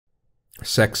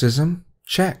Sexism?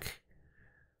 Check.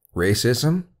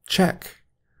 Racism? Check.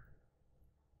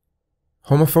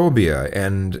 Homophobia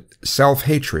and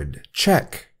self-hatred?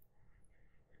 Check.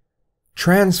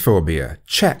 Transphobia?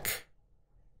 Check.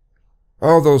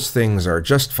 All those things are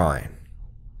just fine.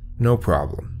 No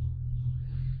problem.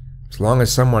 As long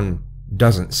as someone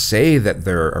doesn't say that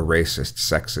they're a racist,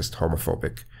 sexist,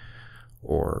 homophobic,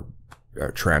 or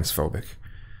transphobic,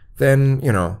 then,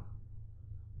 you know,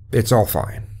 it's all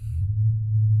fine.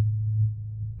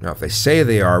 Now, if they say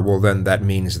they are, well, then that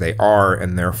means they are,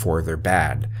 and therefore they're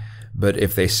bad. But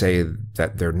if they say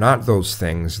that they're not those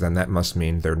things, then that must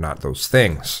mean they're not those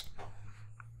things.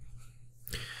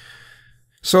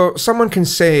 So someone can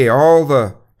say all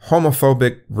the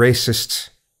homophobic, racist,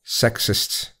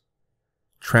 sexist,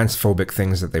 transphobic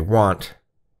things that they want,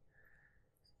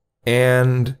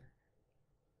 and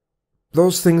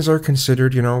those things are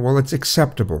considered, you know, well, it's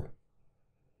acceptable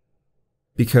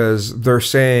because they're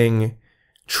saying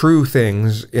true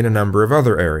things in a number of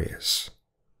other areas.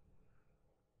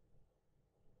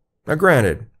 Now,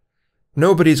 granted,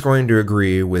 nobody's going to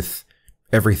agree with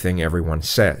everything everyone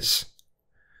says,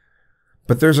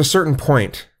 but there's a certain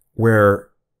point where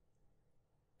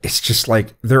it's just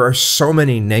like there are so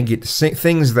many negative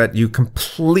things that you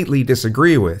completely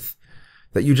disagree with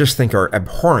that you just think are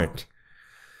abhorrent,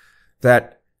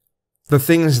 that the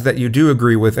things that you do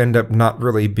agree with end up not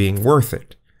really being worth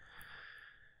it.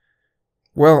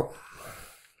 Well,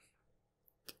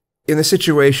 in the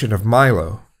situation of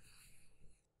Milo,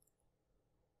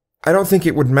 I don't think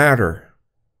it would matter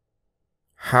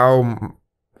how,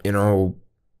 you know,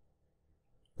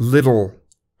 little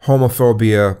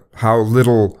homophobia, how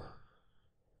little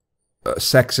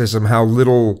sexism, how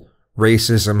little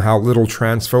racism, how little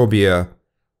transphobia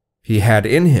he had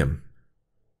in him.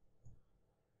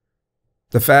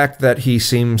 The fact that he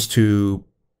seems to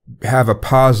have a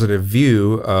positive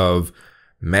view of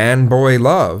man-boy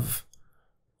love,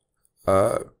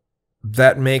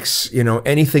 that makes, you know,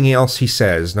 anything else he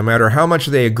says, no matter how much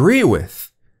they agree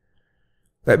with,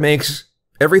 that makes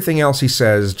everything else he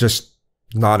says just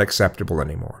not acceptable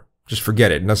anymore. Just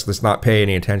forget it. Let's not pay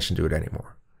any attention to it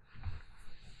anymore.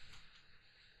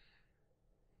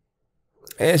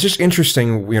 And it's just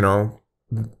interesting, you know,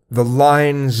 the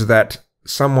lines that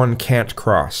someone can't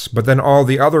cross, but then all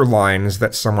the other lines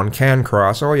that someone can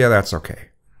cross, oh yeah, that's okay.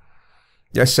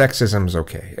 Yeah, sexism's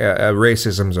okay.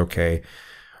 Racism's okay.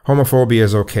 Homophobia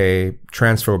is okay.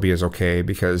 Transphobia is okay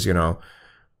because, you know,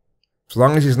 as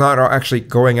long as he's not actually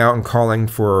going out and calling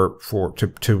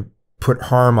to put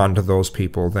harm onto those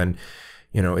people, then,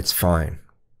 you know, it's fine.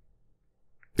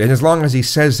 And as long as he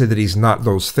says that he's not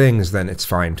those things, then it's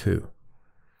fine too.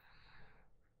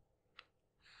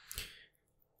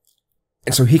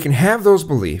 And so he can have those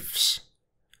beliefs.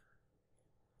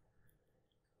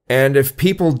 And if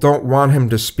people don't want him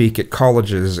to speak at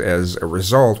colleges as a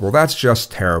result, well, that's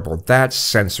just terrible. That's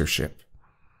censorship.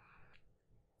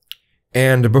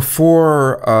 And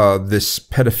before this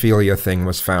pedophilia thing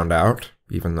was found out,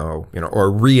 even though, you know,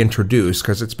 or reintroduced,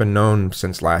 because it's been known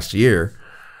since last year,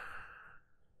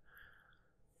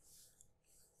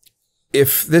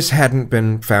 if this hadn't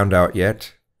been found out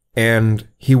yet, and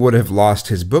he would have lost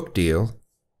his book deal,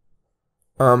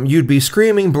 you'd be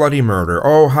screaming bloody murder.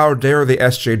 Oh, how dare the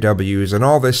SJWs and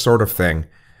all this sort of thing.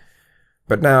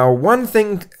 But now, one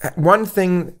thing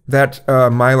that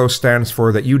Milo stands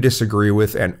for that you disagree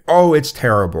with, and oh, it's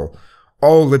terrible.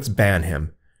 Oh, let's ban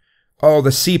him. Oh, the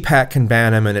CPAC can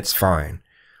ban him and it's fine.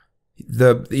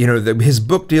 His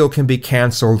book deal can be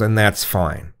canceled and that's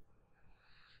fine.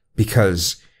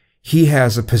 Because he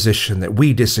has a position that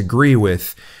we disagree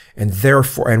with, and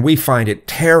therefore, and we find it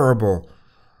terrible.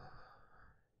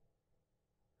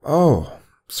 Oh,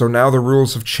 so now the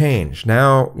rules have changed.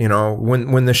 Now, you know,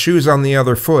 when the shoe's on the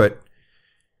other foot,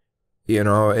 you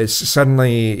know, it's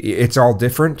all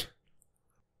different.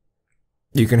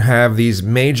 You can have these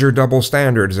major double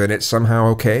standards and it's somehow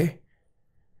okay.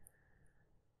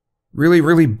 Really,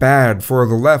 really bad for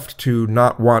the left to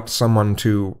not want someone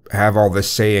to have all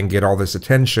this say and get all this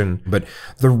attention. But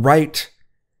the right,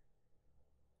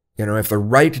 you know, if the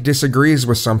right disagrees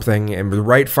with something and the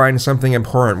right finds something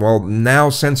abhorrent, well, now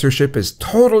censorship is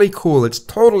totally cool. It's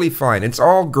totally fine. It's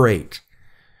all great.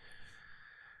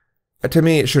 To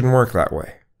me, it shouldn't work that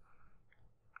way.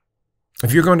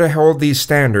 If you're going to hold these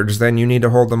standards, then you need to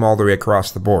hold them all the way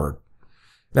across the board.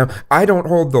 Now, I don't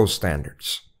hold those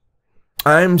standards.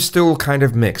 I'm still kind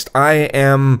of mixed. I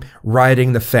am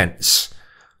riding the fence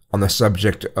on the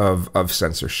subject of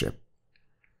censorship.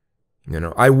 You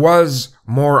know, I was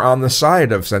more on the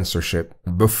side of censorship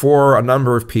before a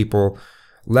number of people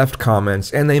left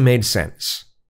comments and they made sense.